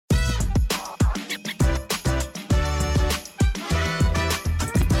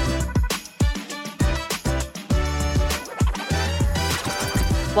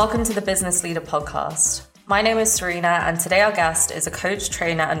Welcome to the Business Leader Podcast. My name is Serena, and today our guest is a coach,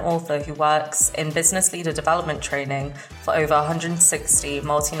 trainer, and author who works in business leader development training for over 160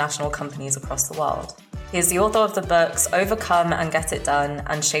 multinational companies across the world. He is the author of the books Overcome and Get It Done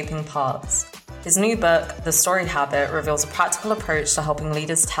and Shaping Paths. His new book, The Story Habit, reveals a practical approach to helping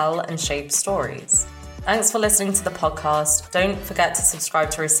leaders tell and shape stories. Thanks for listening to the podcast. Don't forget to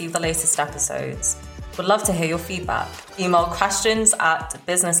subscribe to receive the latest episodes. Would love to hear your feedback. Email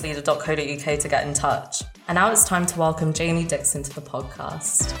questions@businessleader.co.uk to get in touch. And now it's time to welcome Jamie Dixon to the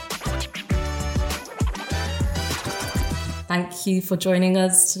podcast. Thank you for joining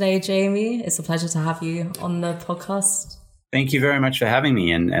us today, Jamie. It's a pleasure to have you on the podcast. Thank you very much for having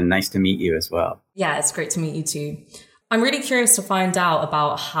me, and nice to meet you as well. Yeah, it's great to meet you too. I'm really curious to find out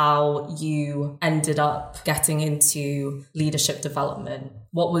about how you ended up getting into leadership development.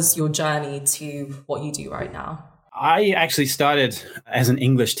 What was your journey to what you do right now? I actually started as an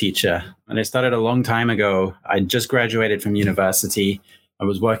English teacher, and I started a long time ago. I just graduated from university. I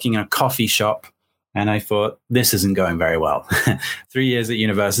was working in a coffee shop, and I thought, this isn't going very well. 3 years at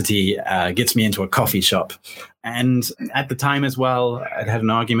university gets me into a coffee shop. And at the time as well, I'd had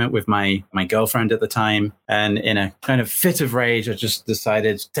an argument with my girlfriend at the time. And in a kind of fit of rage, I just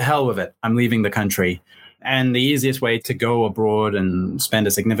decided, to hell with it. I'm leaving the country. And the easiest way to go abroad and spend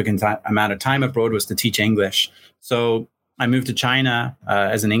a significant amount of time abroad was to teach English. So I moved to China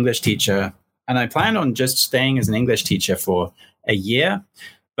as an English teacher. And I planned on just staying as an English teacher for a year.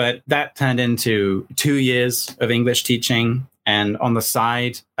 But that turned into 2 years of English teaching. And on the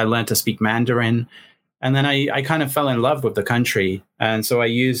side, I learned to speak Mandarin. And then I kind of fell in love with the country. And so I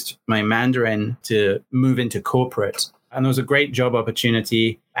used my Mandarin to move into corporate. And there was a great job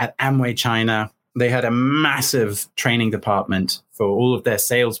opportunity at Amway China. They had a massive training department for all of their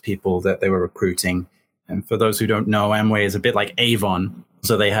salespeople that they were recruiting. And for those who don't know, Amway is a bit like Avon.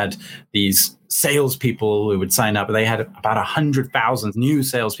 So they had these salespeople who would sign up. They had about 100,000 new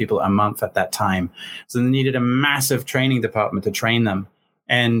salespeople a month at that time. So they needed a massive training department to train them.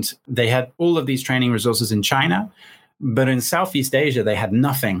 And they had all of these training resources in China. But in Southeast Asia, they had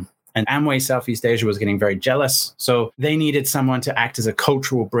nothing. And Amway Southeast Asia was getting very jealous. So they needed someone to act as a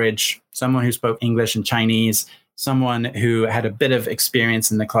cultural bridge, someone who spoke English and Chinese, someone who had a bit of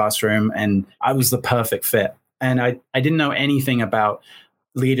experience in the classroom. And I was the perfect fit. And I didn't know anything about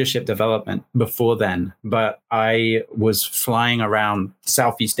leadership development before then, but I was flying around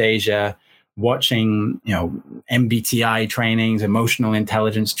Southeast Asia, watching, MBTI trainings, emotional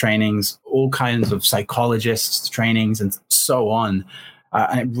intelligence trainings, all kinds of psychologists trainings, and so on.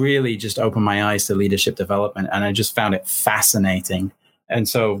 And it really just opened my eyes to leadership development, and I just found it fascinating. And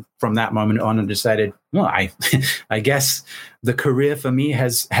so from that moment on, I decided, well, I guess the career for me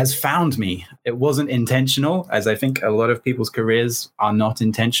has found me. It wasn't intentional, as I think a lot of people's careers are not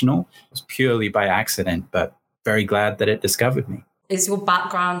intentional. It was purely by accident, but very glad that it discovered me. Is your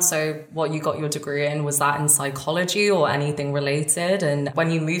background, so what you got your degree in, was that in psychology or anything related? And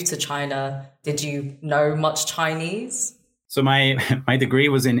when you moved to China, did you know much Chinese? So my degree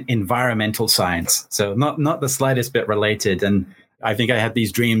was in environmental science, so not the slightest bit related. And I think I had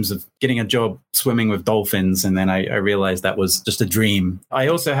these dreams of getting a job swimming with dolphins, and then I realized that was just a dream. I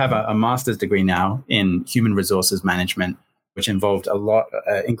also have a master's degree now in human resources management, which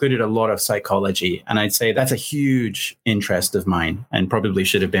included a lot of psychology. And I'd say that's a huge interest of mine, and probably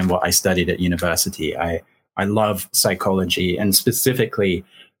should have been what I studied at university. I love psychology, and specifically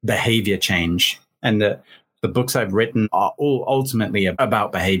behavior change. And the books I've written are all ultimately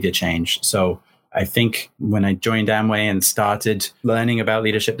about behavior change. So I think when I joined Amway and started learning about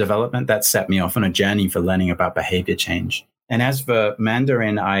leadership development, that set me off on a journey for learning about behavior change. And as for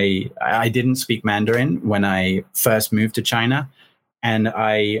Mandarin, I didn't speak Mandarin when I first moved to China. And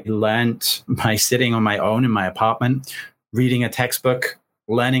I learned by sitting on my own in my apartment, reading a textbook,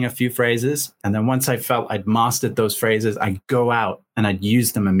 learning a few phrases. And then once I felt I'd mastered those phrases, I'd go out and I'd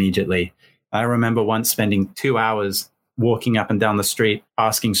use them immediately. I remember once spending 2 hours walking up and down the street,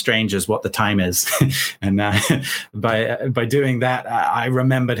 asking strangers what the time is. And by doing that, I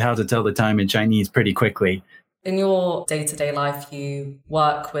remembered how to tell the time in Chinese pretty quickly. In your day-to-day life, you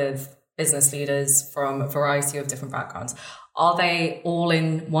work with business leaders from a variety of different backgrounds. Are they all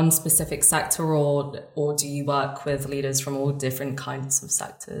in one specific sector, or do you work with leaders from all different kinds of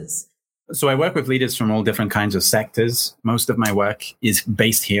sectors? So I work with leaders from all different kinds of sectors. Most of my work is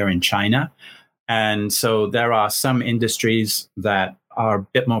based here in China. And so there are some industries that are a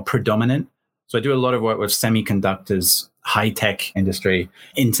bit more predominant. So I do a lot of work with semiconductors, high-tech industry,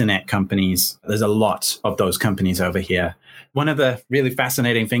 internet companies. There's a lot of those companies over here. One of the really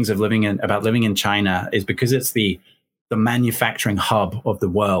fascinating things of living in China is because it's the the manufacturing hub of the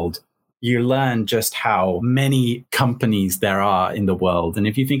world, you learn just how many companies there are in the world. And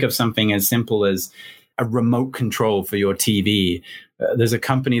if you think of something as simple as a remote control for your TV, there's a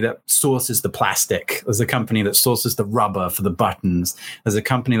company that sources the plastic. There's a company that sources the rubber for the buttons. There's a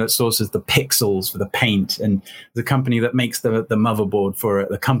company that sources the pixels for the paint. And there's a company that makes the motherboard for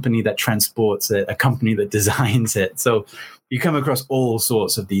it, a company that transports it, a company that designs it. So you come across all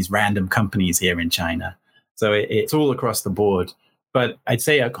sorts of these random companies here in China. So it's all across the board. But I'd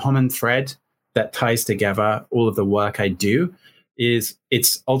say a common thread that ties together all of the work I do is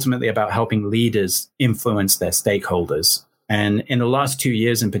it's ultimately about helping leaders influence their stakeholders. And in the last 2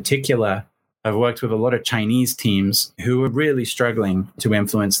 years in particular, I've worked with a lot of Chinese teams who are really struggling to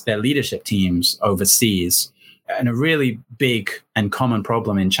influence their leadership teams overseas. And a really big and common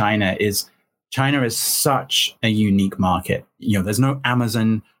problem in China is such a unique market. There's no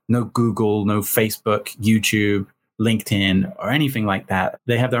Amazon, no Google, no Facebook, YouTube, LinkedIn, or anything like that.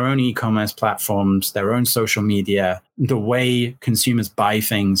 They have their own e-commerce platforms, their own social media. The way consumers buy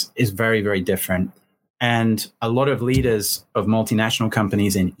things is very, very different. And a lot of leaders of multinational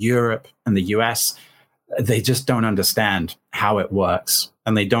companies in Europe and the US, they just don't understand how it works.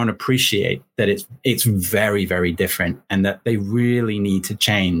 And they don't appreciate that it's very, very different, and that they really need to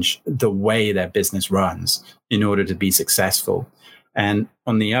change the way their business runs in order to be successful. And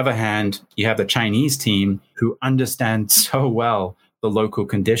on the other hand, you have the Chinese team who understand so well the local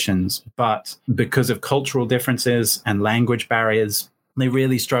conditions, but because of cultural differences and language barriers, they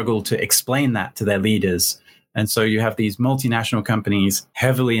really struggle to explain that to their leaders. And so you have these multinational companies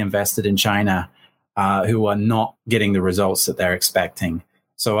heavily invested in China who are not getting the results that they're expecting.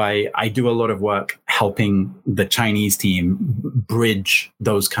 So I do a lot of work helping the Chinese team bridge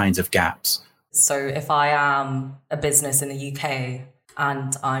those kinds of gaps. So if I am a business in the UK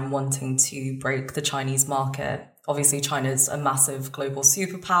and I'm wanting to break the Chinese market, obviously China's a massive global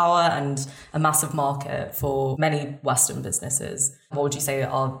superpower and a massive market for many Western businesses. What would you say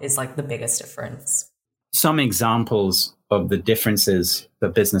is like the biggest difference? Some examples of the differences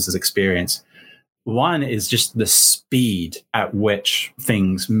that businesses experience. One is just the speed at which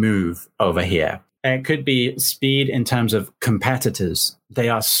things move over here. It could be speed in terms of competitors. They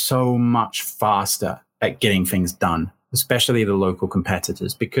are so much faster at getting things done, especially the local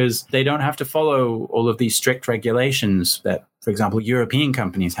competitors, because they don't have to follow all of these strict regulations that, for example, European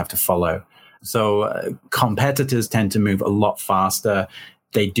companies have to follow. So competitors tend to move a lot faster.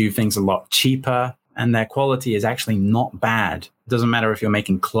 They do things a lot cheaper, and their quality is actually not bad. It doesn't matter if you're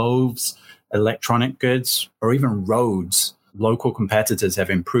making clothes, electronic goods, or even roads. Local competitors have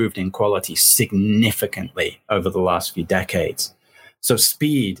improved in quality significantly over the last few decades. So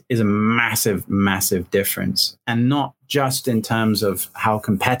speed is a massive, massive difference. And not just in terms of how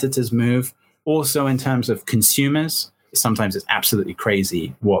competitors move, also in terms of consumers. Sometimes it's absolutely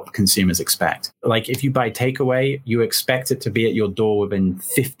crazy what consumers expect. Like if you buy takeaway, you expect it to be at your door within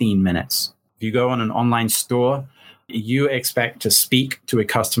 15 minutes. If you go on an online store, you expect to speak to a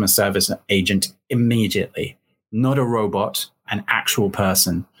customer service agent immediately, not a robot, an actual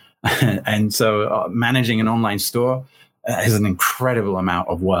person. And so managing an online store is an incredible amount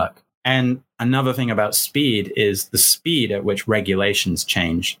of work. And another thing about speed is the speed at which regulations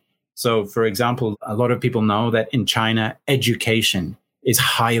change. So, for example, a lot of people know that in China, education is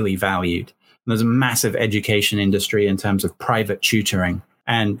highly valued. There's a massive education industry in terms of private tutoring.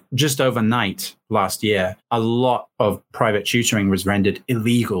 And just overnight last year, a lot of private tutoring was rendered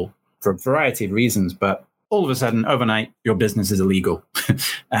illegal for a variety of reasons. But all of a sudden, overnight, your business is illegal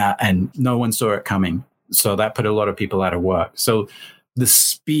and no one saw it coming. So that put a lot of people out of work. So the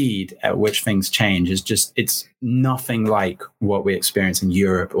speed at which things change is just, it's nothing like what we experience in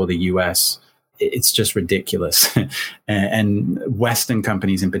Europe or the US. It's just ridiculous. And Western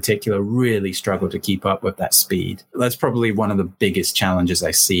companies in particular really struggle to keep up with that speed. That's probably one of the biggest challenges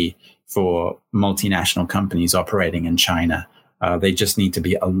I see for multinational companies operating in China. They just need to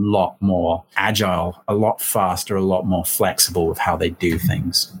be a lot more agile, a lot faster, a lot more flexible with how they do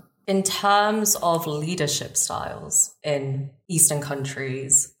things. In terms of leadership styles in Eastern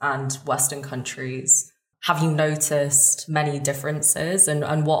countries and Western countries, have you noticed many differences,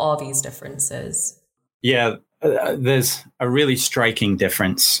 and what are these differences? Yeah, there's a really striking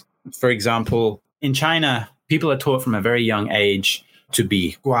difference. For example, in China, people are taught from a very young age to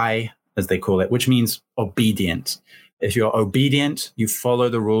be guai, as they call it, which means obedient. If you're obedient, you follow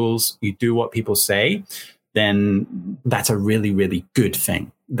the rules, you do what people say, then that's a really, really good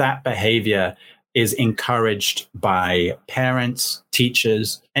thing. That behavior is encouraged by parents,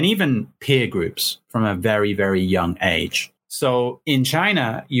 teachers, and even peer groups from a very, very young age. So in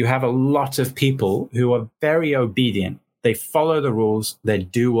China, you have a lot of people who are very obedient. They follow the rules, they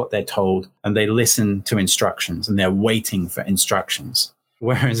do what they're told, and they listen to instructions, and they're waiting for instructions.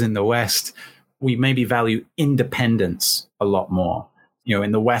 Whereas in the West, we maybe value independence a lot more.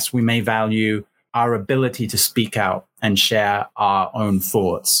 In the West, we may value our ability to speak out and share our own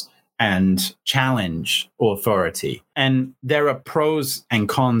thoughts and challenge authority. And there are pros and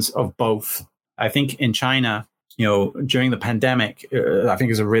cons of both. I think in China, during the pandemic, I think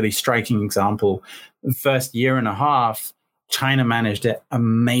is a really striking example. The first year and a half, China managed it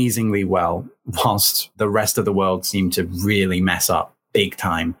amazingly well, whilst the rest of the world seemed to really mess up big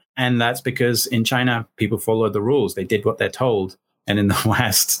time. And that's because in China, people followed the rules. They did what they're told. And in the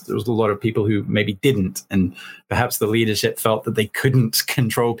West, there was a lot of people who maybe didn't. And perhaps the leadership felt that they couldn't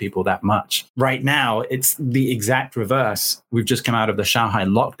control people that much. Right now, it's the exact reverse. We've just come out of the Shanghai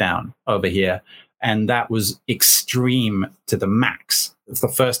lockdown over here. And that was extreme to the max. It's the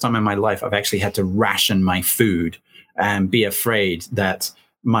first time in my life I've actually had to ration my food and be afraid that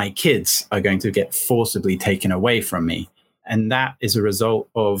my kids are going to get forcibly taken away from me. And that is a result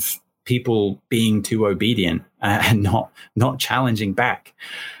of people being too obedient and not challenging back.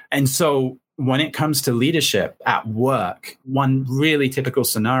 And so when it comes to leadership at work, one really typical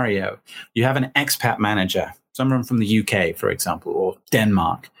scenario, you have an expat manager, someone from the UK, for example, or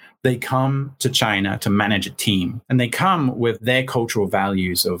Denmark. They come to China to manage a team, and they come with their cultural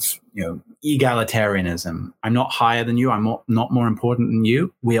values of, egalitarianism. I'm not higher than you. I'm not more important than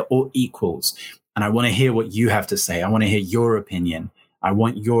you. We are all equals. And I want to hear what you have to say. I want to hear your opinion. I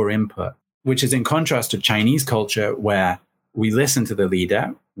want your input, which is in contrast to Chinese culture, where we listen to the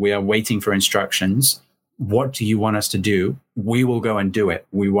leader. We are waiting for instructions. What do you want us to do? We will go and do it.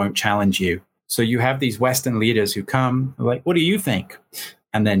 We won't challenge you. So you have these Western leaders who come like, what do you think?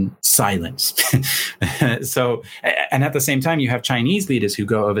 And then silence. And at the same time, you have Chinese leaders who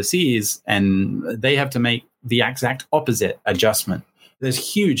go overseas and they have to make the exact opposite adjustment.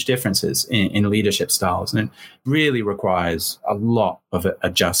 There's huge differences in leadership styles, and it really requires a lot of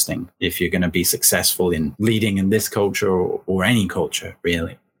adjusting if you're going to be successful in leading in this culture or any culture,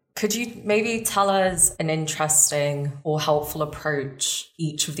 really. Could you maybe tell us an interesting or helpful approach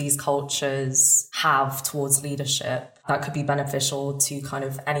each of these cultures have towards leadership that could be beneficial to kind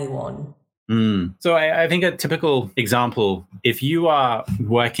of anyone? So I think a typical example, if you are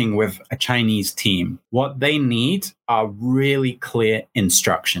working with a Chinese team, what they need are really clear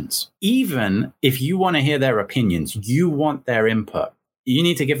instructions. Even if you want to hear their opinions, you want their input, you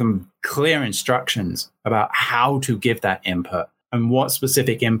need to give them clear instructions about how to give that input and what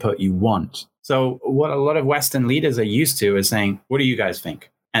specific input you want. So what a lot of Western leaders are used to is saying, what do you guys think?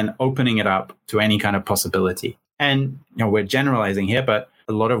 And opening it up to any kind of possibility. And we're generalizing here, but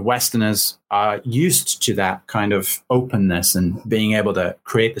a lot of Westerners are used to that kind of openness and being able to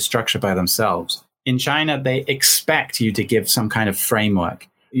create the structure by themselves. In China, they expect you to give some kind of framework.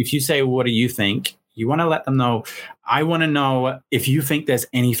 If you say, what do you think? You want to let them know, I want to know if you think there's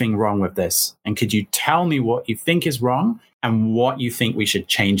anything wrong with this. And could you tell me what you think is wrong and what you think we should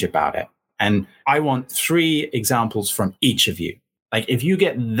change about it? And I want 3 examples from each of you. Like if you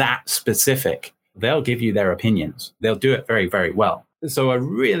get that specific, they'll give you their opinions. They'll do it very, very well. So a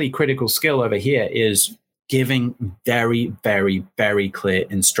really critical skill over here is giving very, very, very clear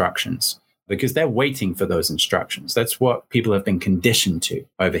instructions, because they're waiting for those instructions. That's what people have been conditioned to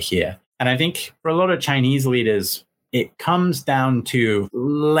over here. And I think for a lot of Chinese leaders, it comes down to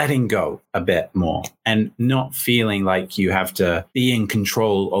letting go a bit more and not feeling like you have to be in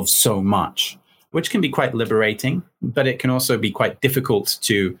control of so much, which can be quite liberating, but it can also be quite difficult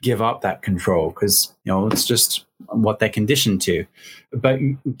to give up that control because, it's just what they're conditioned to. But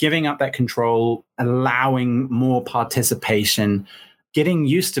giving up that control, allowing more participation, getting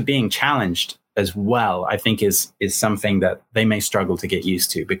used to being challenged as well, I think is something that they may struggle to get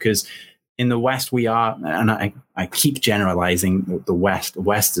used to, because in the West, we are, and I keep generalizing the West. The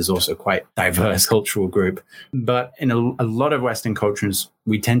West is also quite diverse cultural group. But in a lot of Western cultures,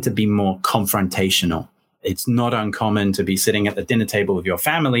 we tend to be more confrontational. It's not uncommon to be sitting at the dinner table with your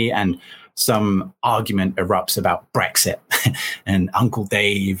family and some argument erupts about Brexit and Uncle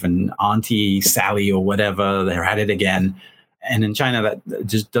Dave and Auntie Sally or whatever, they're at it again. And in China, that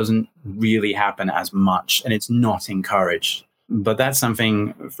just doesn't really happen as much, and it's not encouraged. But that's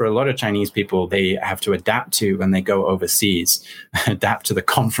something for a lot of Chinese people they have to adapt to when they go overseas, adapt to the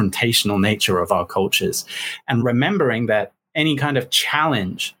confrontational nature of our cultures. And remembering that any kind of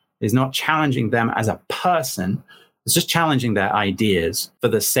challenge is not challenging them as a person, it's just challenging their ideas for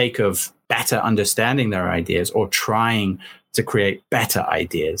the sake of better understanding their ideas or trying to create better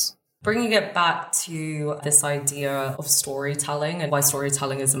ideas. Bringing it back to this idea of storytelling and why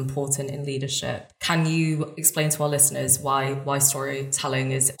storytelling is important in leadership, can you explain to our listeners why storytelling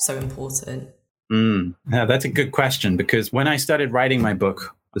is so important? Now, that's a good question, because when I started writing my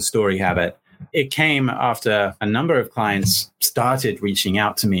book, The Story Habit, it came after a number of clients started reaching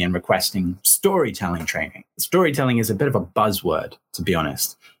out to me and requesting storytelling training. Storytelling is a bit of a buzzword, to be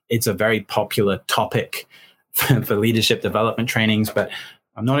honest. It's a very popular topic for leadership development trainings, but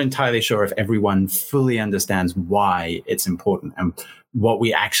I'm not entirely sure if everyone fully understands why it's important and what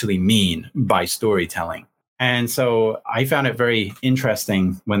we actually mean by storytelling. And so I found it very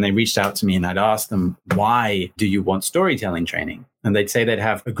interesting when they reached out to me and I'd ask them, why do you want storytelling training? And they'd say they'd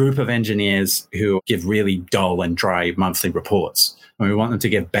have a group of engineers who give really dull and dry monthly reports, and we want them to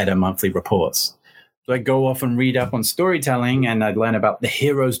give better monthly reports. So I'd go off and read up on storytelling, and I'd learn about the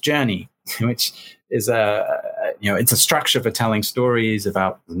hero's journey, which is it's a structure for telling stories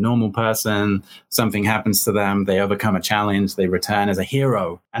about a normal person. Something happens to them, they overcome a challenge, they return as a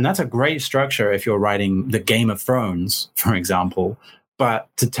hero. And that's a great structure if you're writing the Game of Thrones, for example. But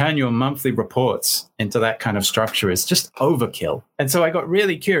to turn your monthly reports into that kind of structure is just overkill. And so I got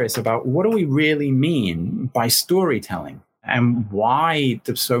really curious about, what do we really mean by storytelling? And why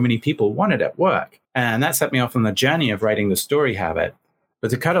do so many people want it at work? And that set me off on the journey of writing The Story Habit. But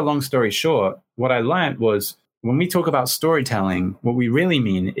to cut a long story short, what I learned was, when we talk about storytelling, what we really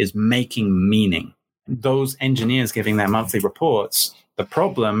mean is making meaning. Those engineers giving their monthly reports, the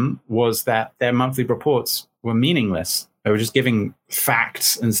problem was that their monthly reports were meaningless. They were just giving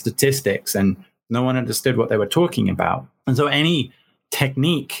facts and statistics, and no one understood what they were talking about. And so any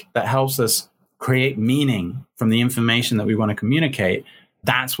technique that helps us create meaning from the information that we want to communicate,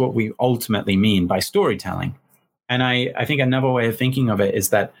 that's what we ultimately mean by storytelling. And I think another way of thinking of it is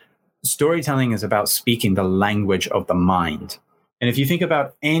that storytelling is about speaking the language of the mind. And if you think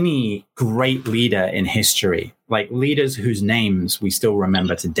about any great leader in history, like leaders whose names we still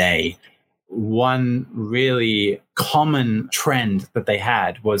remember today, one really common trend that they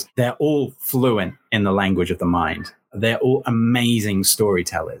had was they're all fluent in the language of the mind. They're all amazing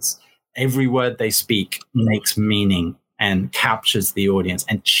storytellers. Every word they speak makes meaning and captures the audience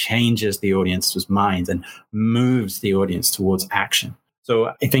and changes the audience's minds and moves the audience towards action.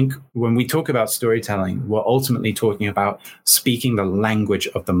 So I think when we talk about storytelling, we're ultimately talking about speaking the language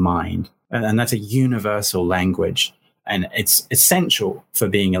of the mind. And that's a universal language. And it's essential for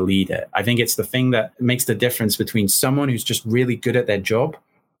being a leader. I think it's the thing that makes the difference between someone who's just really good at their job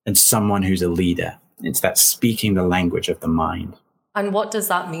and someone who's a leader. It's that speaking the language of the mind. And what does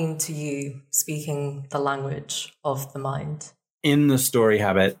that mean to you, speaking the language of the mind? In The Story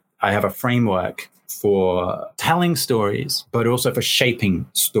Habit, I have a framework for telling stories, but also for shaping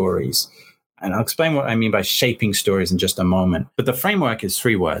stories. And I'll explain what I mean by shaping stories in just a moment. But the framework is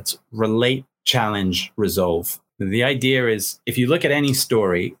 3 words: relate, challenge, resolve. The idea is, if you look at any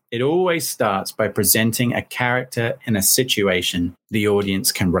story, it always starts by presenting a character in a situation the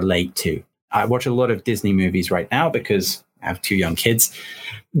audience can relate to. I watch a lot of Disney movies right now because I have 2 young kids.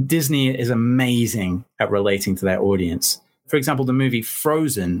 Disney is amazing at relating to their audience. For example, the movie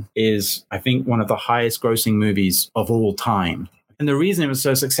Frozen is, I think, one of the highest grossing movies of all time. And the reason it was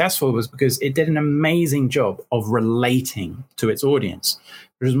so successful was because it did an amazing job of relating to its audience.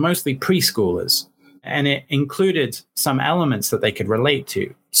 It was mostly preschoolers. And it included some elements that they could relate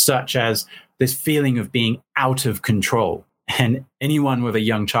to, such as this feeling of being out of control. And anyone with a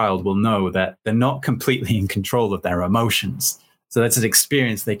young child will know that they're not completely in control of their emotions. So that's an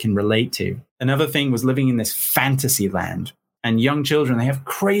experience they can relate to. Another thing was living in this fantasy land. And young children, they have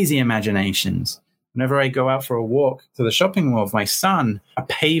crazy imaginations. Whenever I go out for a walk to the shopping mall with my son, a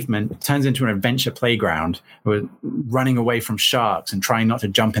pavement turns into an adventure playground. We're running away from sharks and trying not to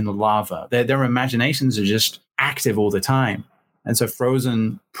jump in the lava. Their imaginations are just active all the time. And so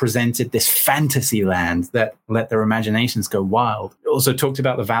Frozen presented this fantasy land that let their imaginations go wild. It also talked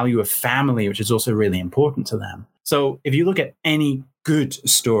about the value of family, which is also really important to them. So if you look at any good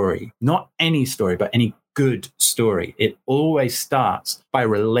story, not any story, but any good story, it always starts by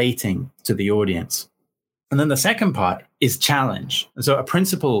relating to the audience. And then the second part is challenge. And so a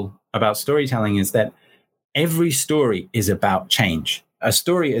principle about storytelling is that every story is about change. A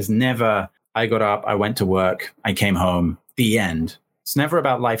story is never, I got up, I went to work, I came home, the end. It's never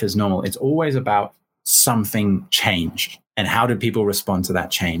about life as normal. It's always about something changed and how did people respond to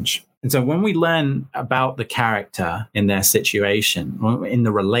that change. And so when we learn about the character in their situation, in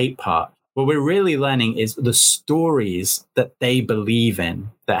the relate part, what we're really learning is the stories that they believe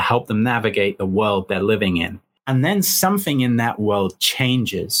in that help them navigate the world they're living in. And then something in that world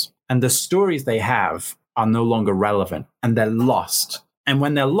changes and the stories they have are no longer relevant and they're lost. And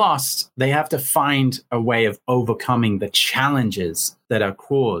when they're lost, they have to find a way of overcoming the challenges that are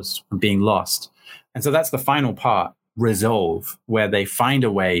caused from being lost. And so that's the final part, resolve, where they find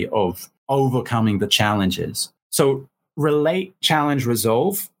a way of overcoming the challenges. So relate, challenge,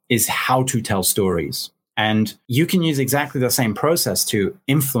 resolve is how to tell stories. And you can use exactly the same process to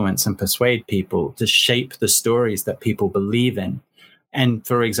influence and persuade people, to shape the stories that people believe in. And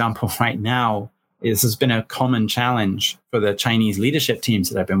for example, right now, this has been a common challenge for the Chinese leadership teams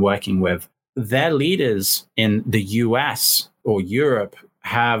that I've been working with. Their leaders in the US or Europe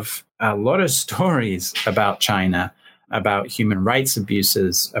have a lot of stories about China, about human rights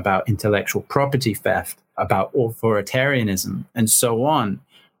abuses, about intellectual property theft, about authoritarianism, and so on.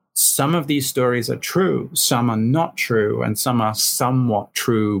 Some of these stories are true, some are not true, and some are somewhat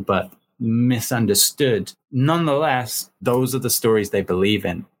true but misunderstood. Nonetheless, those are the stories they believe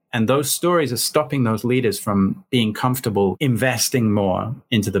in. And those stories are stopping those leaders from being comfortable investing more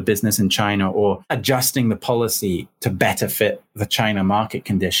into the business in China or adjusting the policy to better fit the China market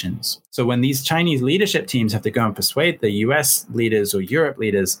conditions. So when these Chinese leadership teams have to go and persuade the US leaders or Europe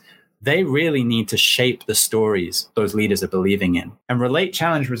leaders, they really need to shape the stories those leaders are believing in. And relate,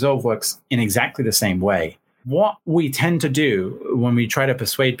 challenge, resolve works in exactly the same way. What we tend to do when we try to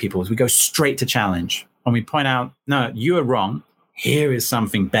persuade people is we go straight to challenge and we point out, no, you are wrong. Here is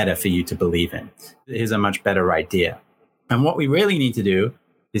something better for you to believe in. Here's a much better idea. And what we really need to do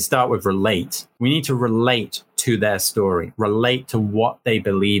is start with relate. We need to relate to their story, relate to what they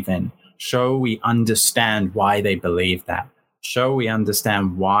believe in, show we understand why they believe that, show we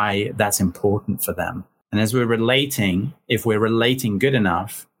understand why that's important for them. And as we're relating, if we're relating good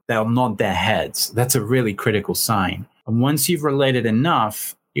enough, they'll nod their heads. That's a really critical sign. And once you've related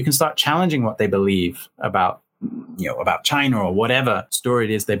enough, you can start challenging what they believe about China or whatever story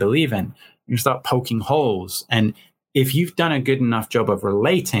it is they believe in. You start poking holes. And if you've done a good enough job of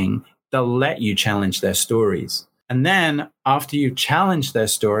relating, they'll let you challenge their stories. And then after you've challenged their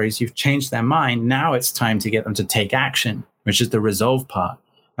stories, you've changed their mind. Now it's time to get them to take action, which is the resolve part.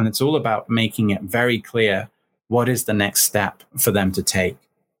 And it's all about making it very clear what is the next step for them to take.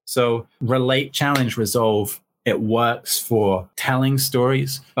 So relate, challenge, resolve. It works for telling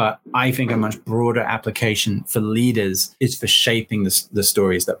stories, but I think a much broader application for leaders is for shaping the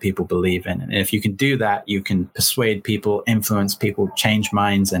stories that people believe in. And if you can do that, you can persuade people, influence people, change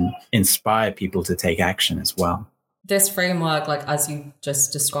minds, and inspire people to take action as well. This framework, like as you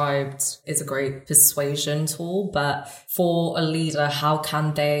just described, is a great persuasion tool. But for a leader, how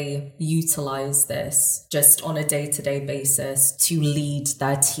can they utilize this just on a day-to-day basis to lead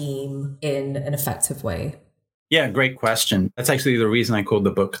their team in an effective way? Yeah, great question. That's actually the reason I called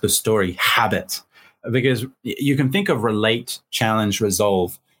the book The Story Habit, because you can think of relate, challenge,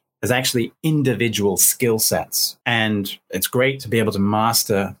 resolve as actually individual skill sets. And it's great to be able to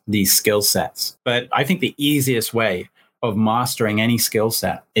master these skill sets. But I think the easiest way of mastering any skill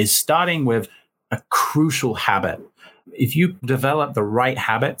set is starting with a crucial habit. If you develop the right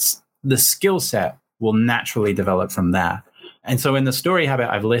habits, the skill set will naturally develop from there. And so in the story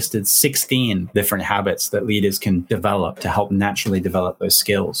habit, I've listed 16 different habits that leaders can develop to help naturally develop those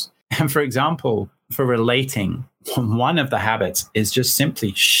skills. And for example, for relating, one of the habits is just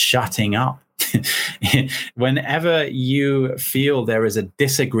simply shutting up. Whenever you feel there is a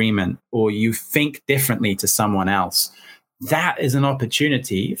disagreement or you think differently to someone else, that is an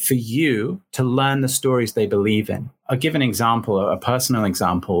opportunity for you to learn the stories they believe in. I'll give an example, a personal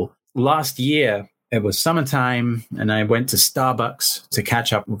example. Last year, it was summertime and I went to Starbucks to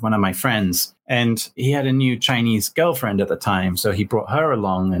catch up with one of my friends, and he had a new Chinese girlfriend at the time. So he brought her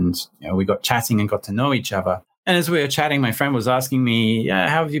along and we got chatting and got to know each other. And as we were chatting, my friend was asking me,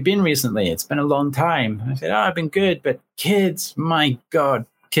 how have you been recently? It's been a long time. I said, I've been good, but kids, my God,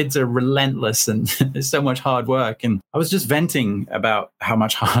 kids are relentless and there's so much hard work. And I was just venting about how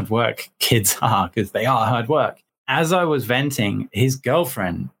much hard work kids are, because they are hard work. As I was venting, his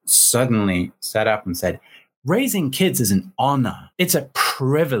girlfriend suddenly sat up and said, raising kids is an honor. It's a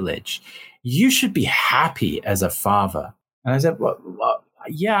privilege. You should be happy as a father. And I said, well,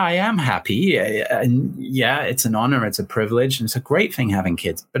 yeah, I am happy. And yeah, it's an honor. It's a privilege. And it's a great thing having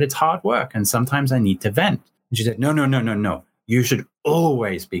kids, but it's hard work. And sometimes I need to vent. And she said, no. You should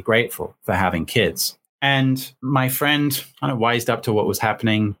always be grateful for having kids. And my friend kind of wised up to what was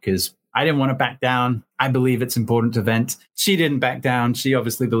happening, because I didn't want to back down. I believe it's important to vent. She didn't back down. She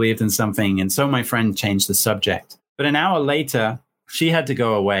obviously believed in something. And so my friend changed the subject. But an hour later, she had to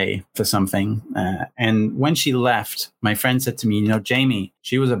go away for something. And when she left, my friend said to me, Jamie,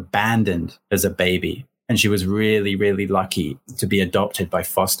 she was abandoned as a baby. And she was really, really lucky to be adopted by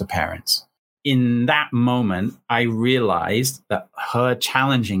foster parents. in that moment, I realized that her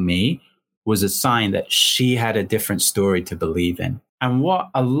challenging me was a sign that she had a different story to believe in. And what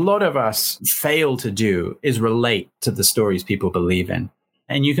a lot of us fail to do is relate to the stories people believe in.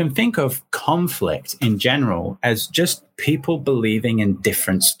 And you can think of conflict in general as just people believing in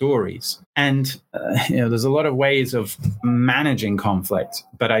different stories. And there's a lot of ways of managing conflict,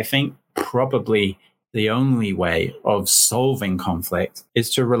 but I think probably the only way of solving conflict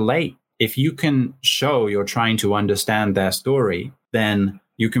is to relate. If you can show you're trying to understand their story, then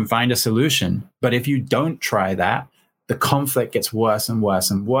you can find a solution. But if you don't try that, the conflict gets worse and worse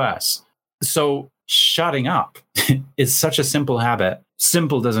and worse. So shutting up is such a simple habit.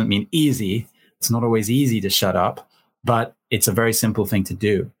 Simple doesn't mean easy. It's not always easy to shut up, but it's a very simple thing to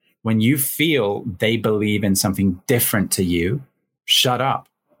do. When you feel they believe in something different to you, shut up,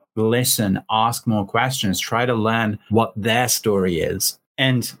 listen, ask more questions, try to learn what their story is.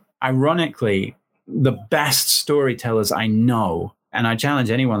 And ironically, the best storytellers I know, and I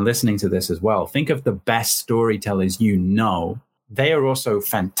challenge anyone listening to this as well, think of the best storytellers you know. They are also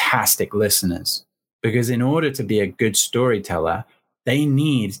fantastic listeners, because in order to be a good storyteller, they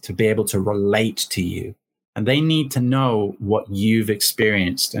need to be able to relate to you, and they need to know what you've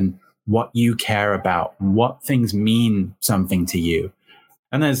experienced and what you care about, and what things mean something to you.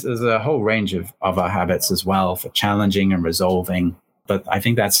 And there's a whole range of other habits as well for challenging and resolving. But I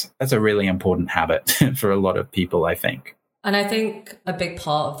think that's a really important habit for a lot of people, I think. And I think a big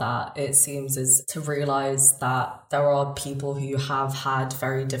part of that, it seems, is to realize that there are people who have had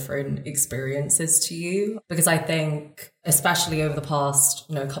very different experiences to you. Because I think, especially over the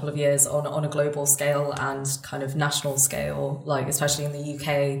past, couple of years on a global scale and kind of national scale, like especially in the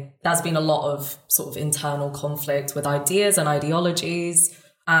UK, there's been a lot of sort of internal conflict with ideas and ideologies.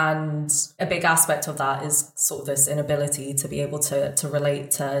 And a big aspect of that is sort of this inability to be able to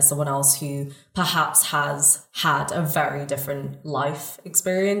relate to someone else who perhaps has had a very different life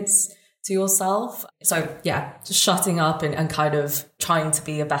experience to yourself. So yeah, just shutting up and kind of trying to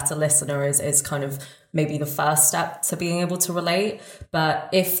be a better listener is kind of maybe the first step to being able to relate. But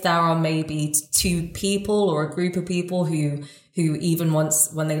if there are maybe two people or a group of people who even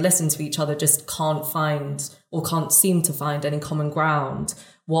once when they listen to each other just can't find or can't seem to find any common ground,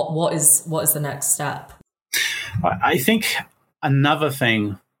 what is the next step? I think another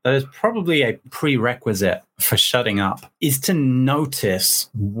thing that is probably a prerequisite for shutting up is to notice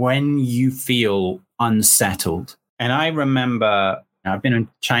when you feel unsettled. And I remember, I've been in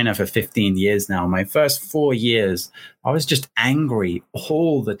China for 15 years now. My first 4 years, I was just angry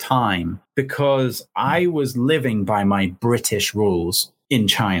all the time because I was living by my British rules in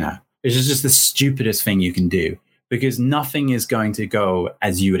China. It's just the stupidest thing you can do, because nothing is going to go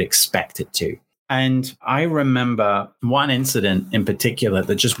as you would expect it to. And I remember one incident in particular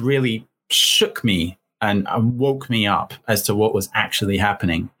that just really shook me and woke me up as to what was actually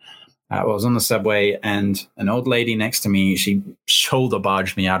happening. I was on the subway and an old lady next to me, she shoulder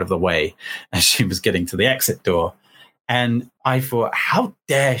barged me out of the way as she was getting to the exit door. And I thought, how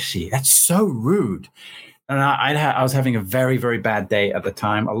dare she? That's so rude. And I was having a very, very bad day at the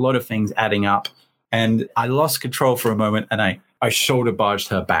time, a lot of things adding up. And I lost control for a moment and I shoulder barged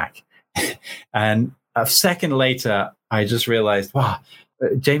her back. And a second later, I just realized, wow,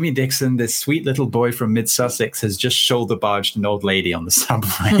 Jamie Dixon, this sweet little boy from mid-Sussex, has just shoulder barged an old lady on the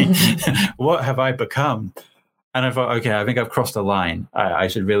subway. What have I become? And I thought, okay, I think I've crossed a line. I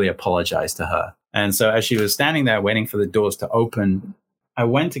should really apologize to her. And so as she was standing there waiting for the doors to open, I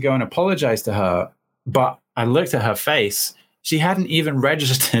went to go and apologize to her, but I looked at her face. She hadn't even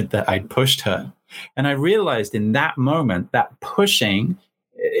registered that I'd pushed her. And I realized in that moment that pushing,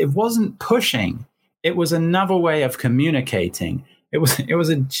 it wasn't pushing. It was another way of communicating. It was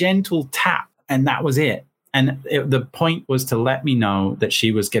a gentle tap, and that was it. And the point was to let me know that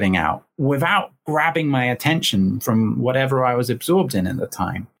she was getting out without grabbing my attention from whatever I was absorbed in at the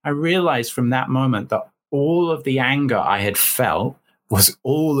time. I realized from that moment that all of the anger I had felt was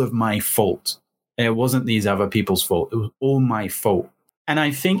all of my fault. It wasn't these other people's fault. It was all my fault. And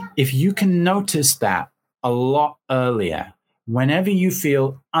I think if you can notice that a lot earlier, whenever you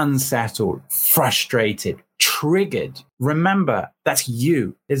feel unsettled, frustrated, triggered, remember that's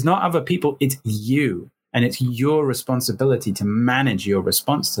you. It's not other people, it's you. And it's your responsibility to manage your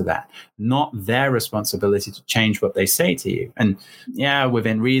response to that, not their responsibility to change what they say to you. And yeah,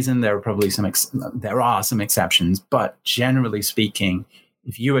 within reason, there are probably some exceptions, but generally speaking,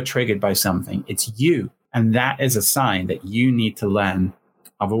 if you are triggered by something, it's you. And that is a sign that you need to learn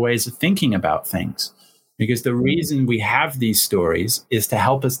other ways of thinking about things. Because the reason we have these stories is to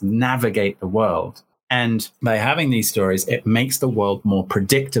help us navigate the world. And by having these stories, it makes the world more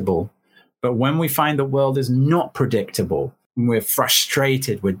predictable. But when we find the world is not predictable, we're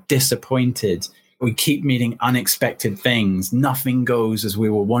frustrated, we're disappointed, we keep meeting unexpected things, nothing goes as we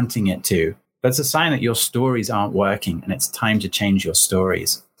were wanting it to, that's a sign that your stories aren't working and it's time to change your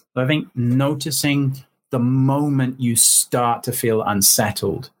stories. So I think noticing the moment you start to feel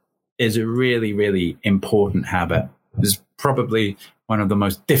unsettled is a really, really important habit. It's probably one of the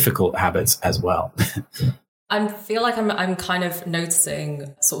most difficult habits as well. I feel like I'm kind of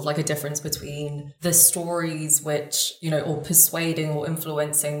noticing sort of like a difference between the stories which, or persuading or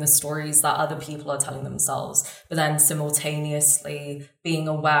influencing the stories that other people are telling themselves, but then simultaneously being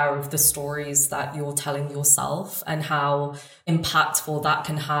aware of the stories that you're telling yourself and how impactful that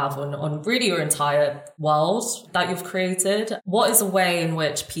can have on really your entire world that you've created. What is a way in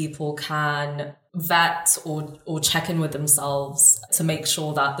which people can vet or check in with themselves to make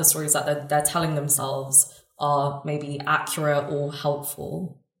sure that the stories that they're telling themselves are maybe accurate or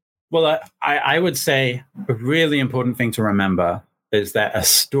helpful? Well, I would say a really important thing to remember is that a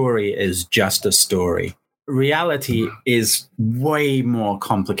story is just a story. Reality is way more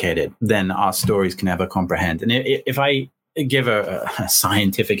complicated than our stories can ever comprehend. And if I give a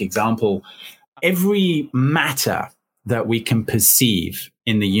scientific example, every matter that we can perceive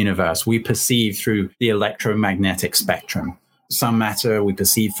in the universe, we perceive through the electromagnetic spectrum. Some matter we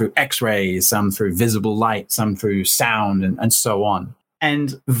perceive through X-rays, some through visible light, some through sound, and so on.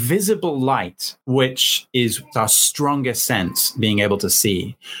 And visible light, which is our strongest sense, being able to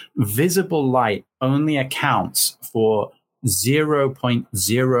see, visible light only accounts for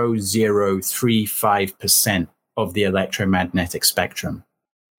 0.0035% of the electromagnetic spectrum.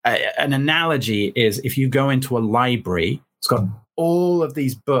 An analogy is if you go into a library, it's got all of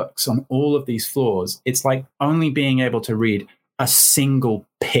these books on all of these floors. It's like only being able to read a single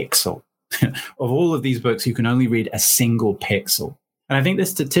pixel. Of all of these books, you can only read a single pixel. And I think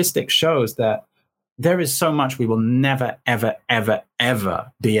this statistic shows that there is so much we will never, ever, ever,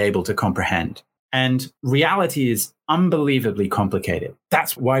 ever be able to comprehend. And reality is unbelievably complicated.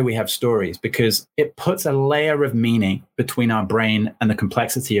 That's why we have stories, because it puts a layer of meaning between our brain and the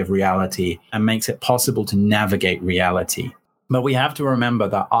complexity of reality and makes it possible to navigate reality. But we have to remember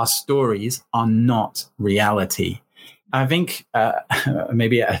that our stories are not reality. I think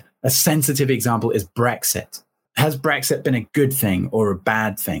maybe a sensitive example is Brexit. Has Brexit been a good thing or a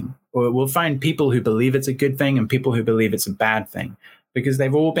bad thing? Or we'll find people who believe it's a good thing and people who believe it's a bad thing, because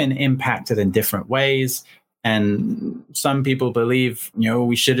they've all been impacted in different ways. And some people believe,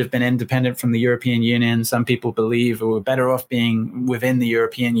 we should have been independent from the European Union. Some people believe we're better off being within the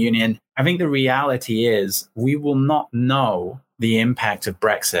European Union. I think the reality is we will not know the impact of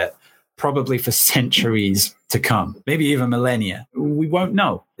Brexit probably for centuries to come, maybe even millennia. We won't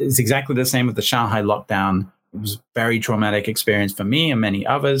know. It's exactly the same with the Shanghai lockdown. It was a very traumatic experience for me and many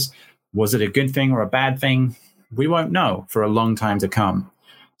others. Was it a good thing or a bad thing? We won't know for a long time to come.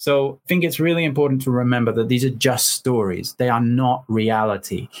 So I think it's really important to remember that these are just stories. They are not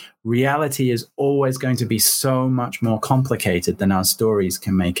reality. Reality is always going to be so much more complicated than our stories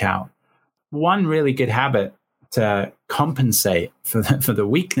can make out. One really good habit to compensate for the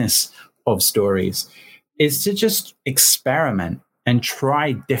weakness of stories is to just experiment and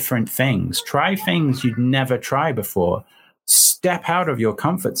try different things. Try things you'd never try before. Step out of your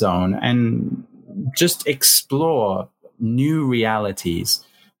comfort zone and just explore new realities.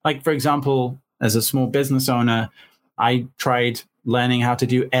 Like, for example, as a small business owner, I tried learning how to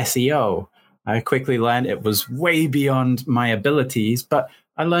do SEO. I quickly learned it was way beyond my abilities, but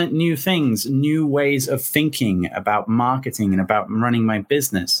I learned new things, new ways of thinking about marketing and about running my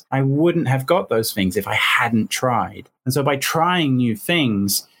business. I wouldn't have got those things if I hadn't tried. And so by trying new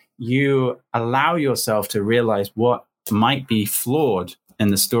things, you allow yourself to realize what might be flawed in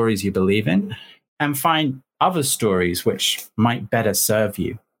the stories you believe in and find other stories which might better serve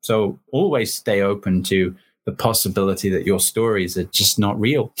you. So always stay open to the possibility that your stories are just not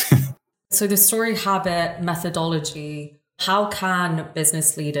real. So the story habit methodology, how can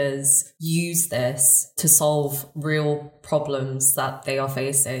business leaders use this to solve real problems that they are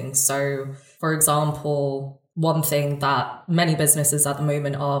facing? So, for example, one thing that many businesses at the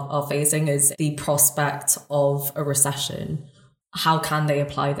moment are facing is the prospect of a recession. How can they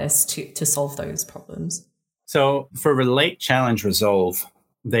apply this to solve those problems? So for Relate, Challenge, Resolve,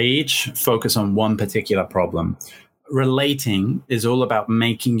 they each focus on one particular problem. Relating is all about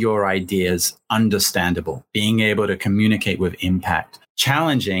making your ideas understandable, being able to communicate with impact.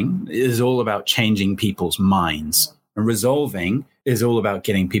 Challenging is all about changing people's minds. And resolving is all about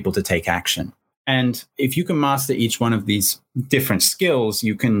getting people to take action. And if you can master each one of these different skills,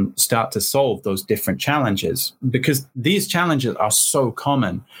 you can start to solve those different challenges, because these challenges are so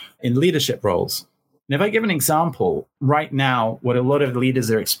common in leadership roles. And if I give an example, right now, what a lot of leaders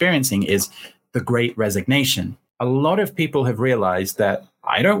are experiencing is the great resignation. A lot of people have realized that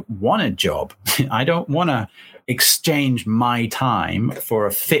I don't want a job. I don't want to exchange my time for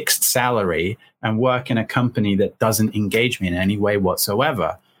a fixed salary and work in a company that doesn't engage me in any way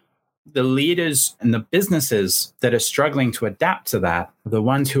whatsoever. The leaders and the businesses that are struggling to adapt to that are the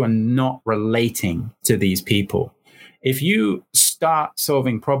ones who are not relating to these people. If you start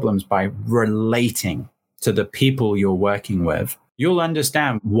solving problems by relating to the people you're working with, you'll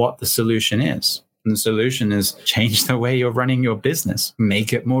understand what the solution is. And the solution is change the way you're running your business,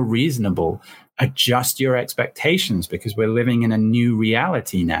 make it more reasonable, adjust your expectations, because we're living in a new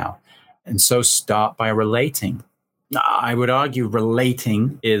reality now. And so start by relating. I would argue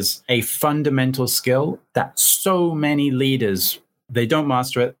relating is a fundamental skill that so many leaders, they don't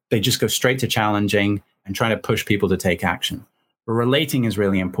master it. They just go straight to challenging and trying to push people to take action. But relating is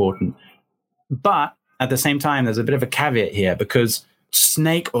really important. But at the same time, there's a bit of a caveat here, because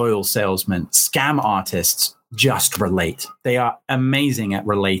snake oil salesmen, scam artists just relate. They are amazing at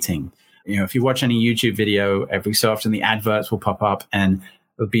relating. If you watch any YouTube video, every so often the adverts will pop up and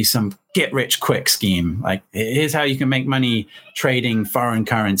there'll be some get rich quick scheme. Like, here's how you can make money trading foreign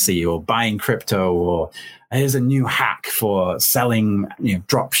currency or buying crypto, or here's a new hack for selling,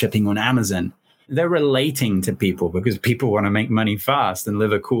 drop shipping on Amazon. They're relating to people because people want to make money fast and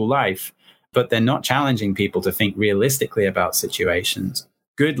live a cool life, but they're not challenging people to think realistically about situations.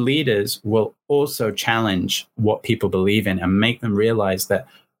 Good leaders will also challenge what people believe in and make them realize that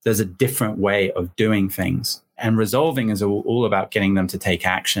there's a different way of doing things. And resolving is all about getting them to take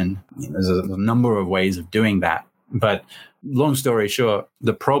action. There's a number of ways of doing that. But long story short,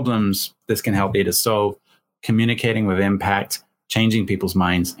 the problems this can help leaders solve: communicating with impact, changing people's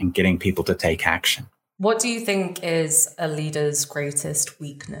minds, and getting people to take action. What do you think is a leader's greatest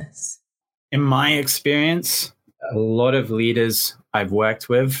weakness? In my experience, a lot of leaders I've worked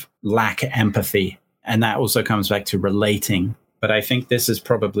with lack empathy. And that also comes back to relating. But I think this is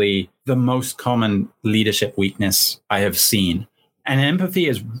probably the most common leadership weakness I have seen. And empathy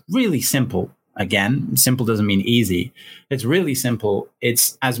is really simple. Again, simple doesn't mean easy. It's really simple.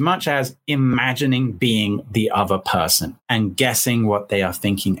 It's as much as imagining being the other person and guessing what they are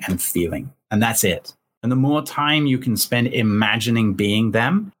thinking and feeling. And that's it. And the more time you can spend imagining being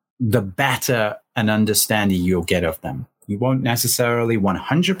them, the better an understanding you'll get of them. You won't necessarily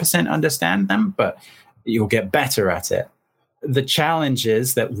 100% understand them, but you'll get better at it. The challenge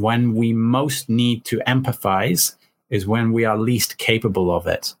is that when we most need to empathize is when we are least capable of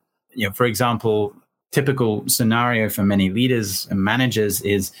it. For example, typical scenario for many leaders and managers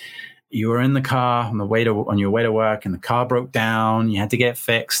is you were in the car on your way to work, and the car broke down. You had to get it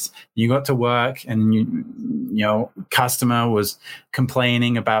fixed. You got to work, and customer was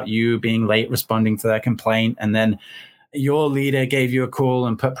complaining about you being late responding to their complaint, and then your leader gave you a call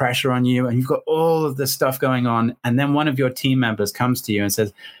and put pressure on you, and you've got all of this stuff going on. And then one of your team members comes to you and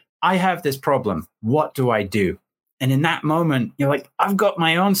says, I have this problem. What do I do? And in that moment, you're like, I've got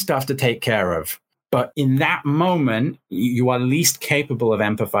my own stuff to take care of. But in that moment, you are least capable of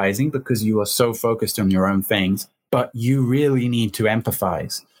empathizing because you are so focused on your own things. But you really need to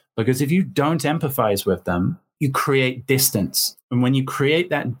empathize, because if you don't empathize with them, you create distance. And when you create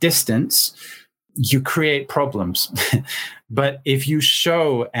that distance, you create problems. But if you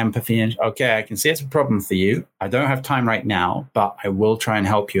show empathy and, okay, I can see it's a problem for you. I don't have time right now, but I will try and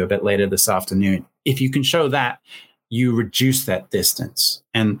help you a bit later this afternoon. If you can show that, you reduce that distance.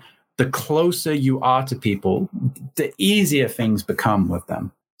 And the closer you are to people, the easier things become with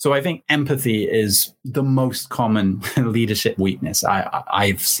them. So I think empathy is the most common leadership weakness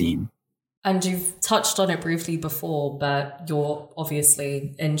I've seen. And you've touched on it briefly before, but you're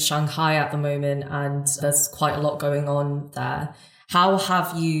obviously in Shanghai at the moment, and there's quite a lot going on there. How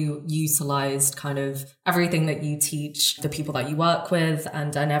have you utilized kind of everything that you teach the people that you work with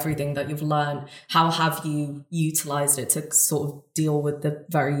and everything that you've learned? How have you utilized it to sort of deal with the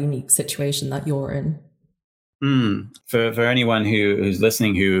very unique situation that you're in? For anyone who's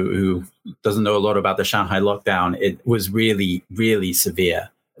listening who doesn't know a lot about the Shanghai lockdown, it was really, really severe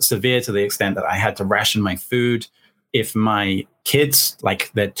to the extent that I had to ration my food. If my kids,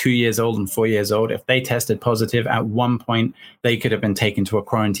 like they're 2 years old and 4 years old, if they tested positive, at one point, they could have been taken to a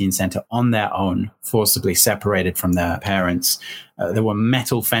quarantine center on their own, forcibly separated from their parents. There were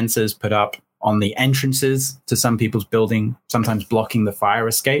metal fences put up on the entrances to some people's building, sometimes blocking the fire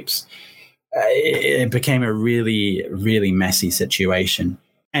escapes. It became a really, really messy situation.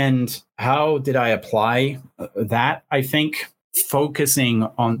 And how did I apply that? I think focusing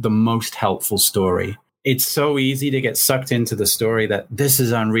on the most helpful story. It's so easy to get sucked into the story that this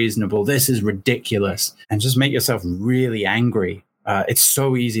is unreasonable, this is ridiculous, and just make yourself really angry. It's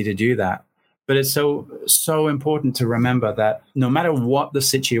so easy to do that. But it's so important to remember that no matter what the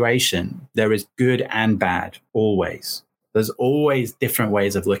situation, there is good and bad always. There's always different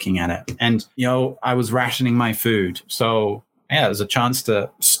ways of looking at it. And, I was rationing my food. So, yeah, there's a chance to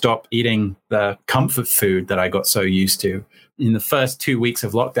stop eating the comfort food that I got so used to. In the first 2 weeks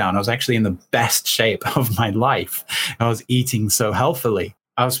of lockdown, I was actually in the best shape of my life. I was eating so healthily.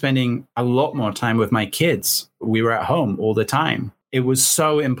 I was spending a lot more time with my kids. We were at home all the time. It was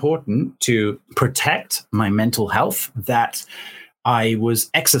so important to protect my mental health that I was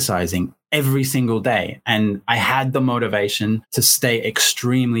exercising every single day. And I had the motivation to stay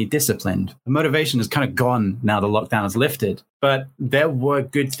extremely disciplined. The motivation is kind of gone now the lockdown is lifted, but there were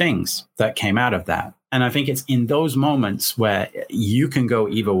good things that came out of that. And I think it's in those moments where you can go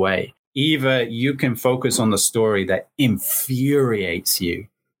either way. Either you can focus on the story that infuriates you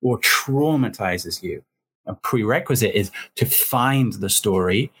or traumatizes you. A prerequisite is to find the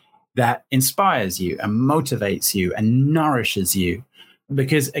story that inspires you and motivates you and nourishes you.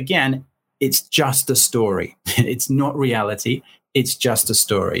 Because again, it's just a story. It's not reality. It's just a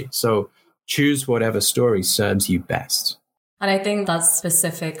story. So choose whatever story serves you best. And I think that's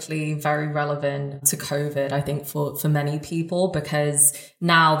specifically very relevant to COVID, I think, for many people, because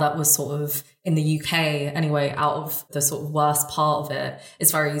now that we're sort of in the UK anyway, out of the sort of worst part of it,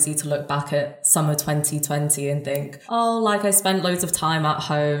 it's very easy to look back at summer 2020 and think, oh, like I spent loads of time at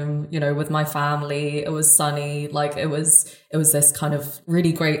home, with my family. It was sunny. Like it was this kind of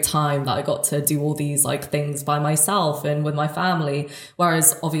really great time that I got to do all these like things by myself and with my family.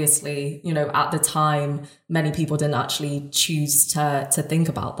 Whereas obviously, at the time, many people didn't actually choose to think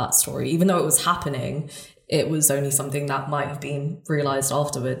about that story, even though it was happening. It was only something that might have been realized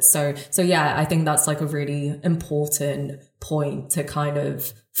afterwards. So yeah, I think that's like a really important point to kind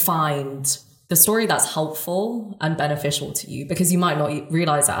of find the story that's helpful and beneficial to you, because you might not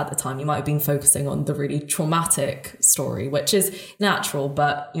realize that at the time. You might have been focusing on the really traumatic story, which is natural,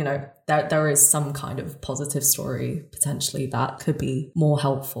 but there is some kind of positive story potentially that could be more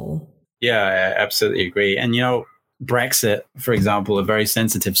helpful. Yeah, I absolutely agree. And, Brexit, for example, a very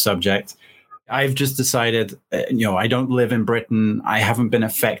sensitive subject. I've just decided, I don't live in Britain. I haven't been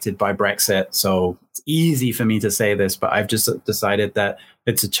affected by Brexit. So it's easy for me to say this, but I've just decided that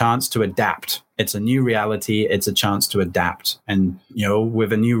it's a chance to adapt. It's a new reality. It's a chance to adapt. And,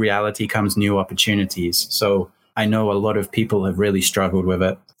 with a new reality comes new opportunities. So I know a lot of people have really struggled with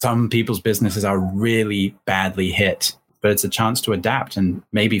it. Some people's businesses are really badly hit, but it's a chance to adapt and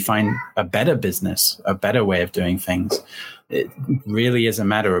maybe find a better business, a better way of doing things. It really is a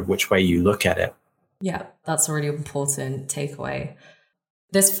matter of which way you look at it. Yeah, that's a really important takeaway.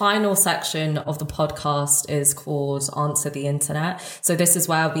 This final section of the podcast is called Answer the Internet. So this is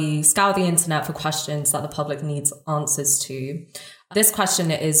where we scour the internet for questions that the public needs answers to. This question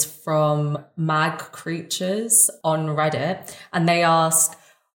is from Mag Creatures on Reddit, and they ask,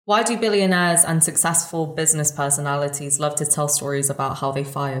 why do billionaires and successful business personalities love to tell stories about how they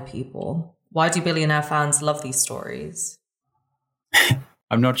fire people? Why do billionaire fans love these stories?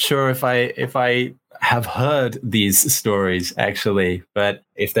 I'm not sure if I have heard these stories, actually, but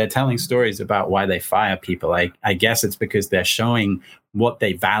if they're telling stories about why they fire people, I guess it's because they're showing what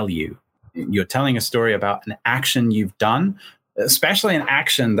they value. You're telling a story about an action you've done, especially an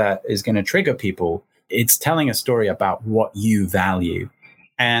action that is going to trigger people. It's telling a story about what you value.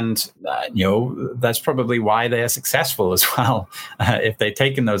 And, that's probably why they are successful as well. If they've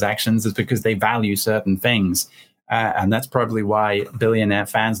taken those actions, it's because they value certain things. And that's probably why billionaire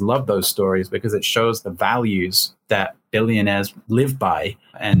fans love those stories, because it shows the values that billionaires live by.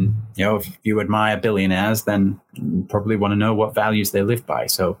 And, if you admire billionaires, then you probably want to know what values they live by.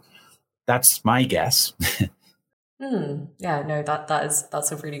 So that's my guess. Yeah, no,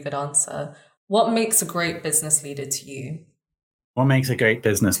 that's a really good answer. What makes a great business leader to you? What makes a great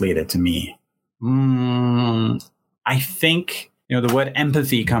business leader to me? I think, the word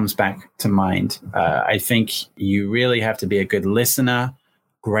empathy comes back to mind. I think you really have to be a good listener,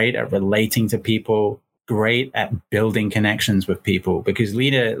 great at relating to people, great at building connections with people, because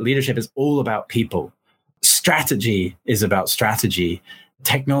leadership is all about people. Strategy is about strategy.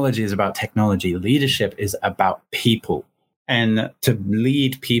 Technology is about technology. Leadership is about people. And to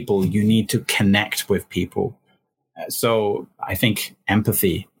lead people, you need to connect with people. So I think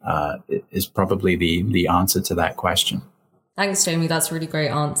empathy is probably the answer to that question. Thanks, Jamie. That's a really great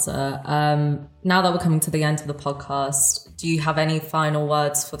answer. Now that we're coming to the end of the podcast, do you have any final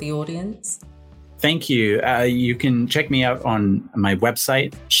words for the audience? Thank you. You can check me out on my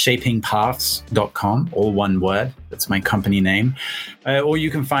website, shapingpaths.com, all one word. That's my company name. Or you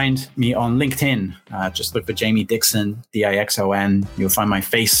can find me on LinkedIn. Just look for Jamie Dixon, Dixon. You'll find my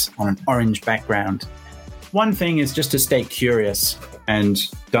face on an orange background. One thing is just to stay curious and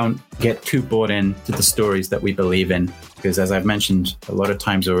don't get too bought into the stories that we believe in. Because as I've mentioned a lot of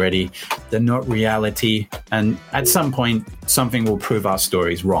times already, they're not reality. And at some point, something will prove our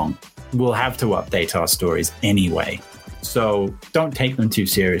stories wrong. We'll have to update our stories anyway. So don't take them too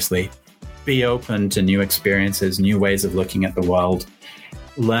seriously. Be open to new experiences, new ways of looking at the world.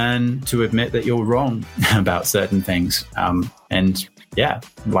 Learn to admit that you're wrong about certain things. And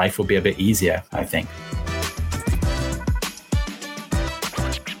life will be a bit easier, I think.